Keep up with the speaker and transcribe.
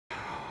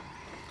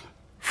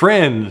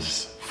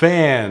Friends,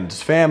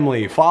 fans,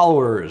 family,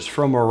 followers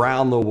from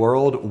around the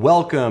world,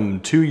 welcome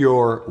to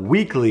your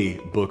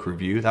weekly book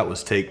review. That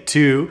was take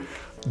 2.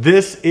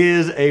 This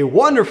is a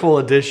wonderful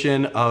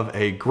edition of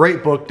a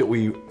great book that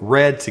we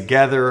read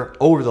together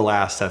over the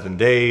last 7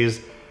 days.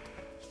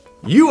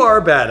 You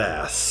Are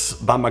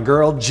Badass by my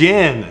girl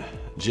Jen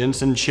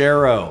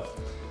Sincero.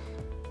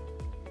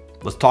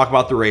 Let's talk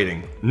about the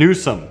rating.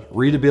 Newsome,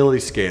 readability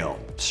scale,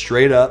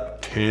 straight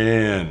up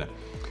 10.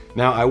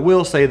 Now, I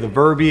will say the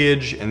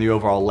verbiage and the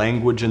overall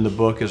language in the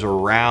book is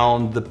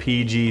around the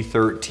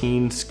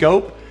PG-13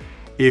 scope.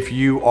 If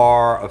you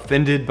are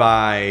offended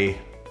by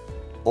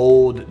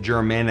old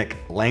Germanic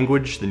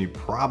language, then you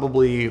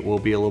probably will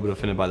be a little bit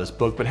offended by this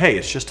book. But hey,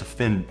 it's just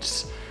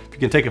offense. If you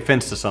can take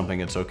offense to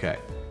something, it's okay.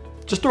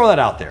 Just throw that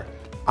out there.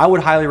 I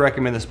would highly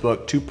recommend this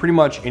book to pretty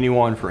much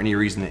anyone for any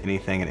reason,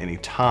 anything, at any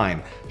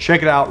time.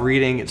 Check it out,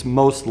 reading. It's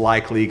most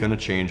likely going to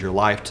change your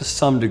life to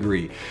some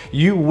degree.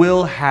 You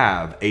will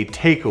have a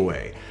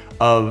takeaway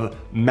of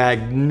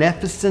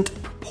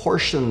magnificent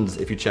proportions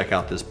if you check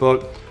out this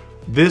book.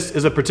 This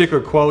is a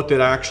particular quote that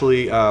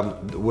actually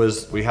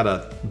we had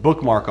a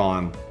bookmark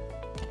on.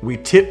 We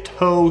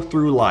tiptoe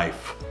through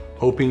life,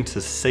 hoping to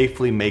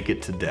safely make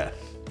it to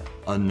death,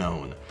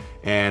 unknown.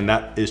 And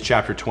that is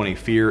chapter 20,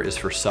 Fear is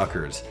for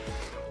Suckers.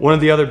 One of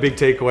the other big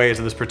takeaways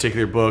of this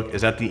particular book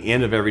is at the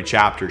end of every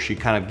chapter, she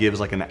kind of gives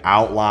like an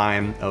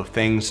outline of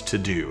things to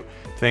do,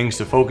 things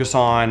to focus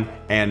on,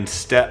 and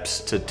steps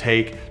to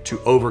take to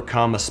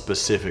overcome a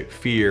specific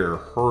fear,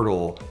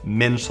 hurdle,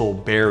 mental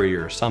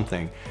barrier,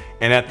 something.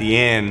 And at the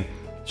end,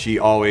 she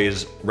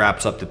always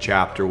wraps up the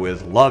chapter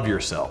with love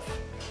yourself.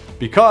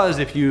 Because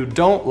if you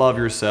don't love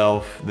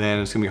yourself, then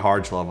it's gonna be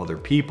hard to love other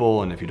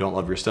people. And if you don't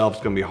love yourself,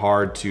 it's gonna be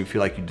hard to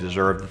feel like you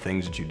deserve the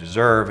things that you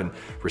deserve and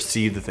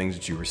receive the things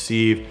that you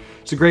receive.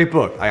 It's a great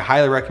book. I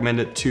highly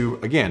recommend it to,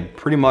 again,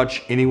 pretty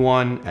much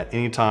anyone at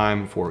any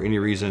time for any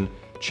reason.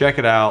 Check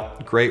it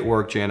out. Great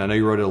work, Jen. I know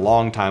you wrote it a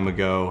long time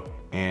ago,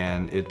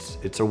 and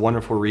it's a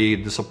wonderful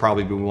read. This will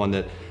probably be one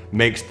that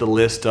makes the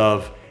list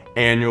of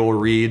annual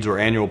reads or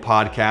annual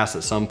podcasts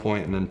at some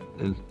point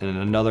in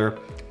another.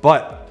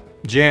 But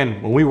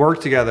Jen, when we work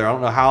together, I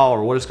don't know how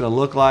or what it's gonna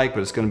look like,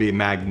 but it's gonna be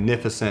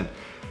magnificent.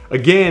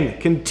 Again,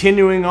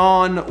 continuing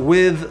on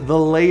with the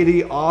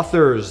lady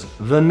authors.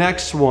 The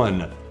next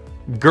one,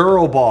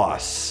 Girl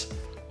Boss.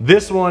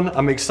 This one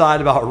I'm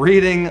excited about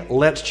reading.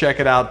 Let's check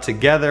it out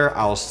together.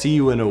 I'll see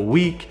you in a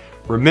week.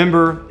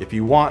 Remember, if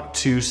you want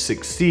to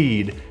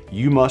succeed,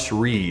 you must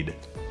read.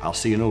 I'll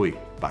see you in a week.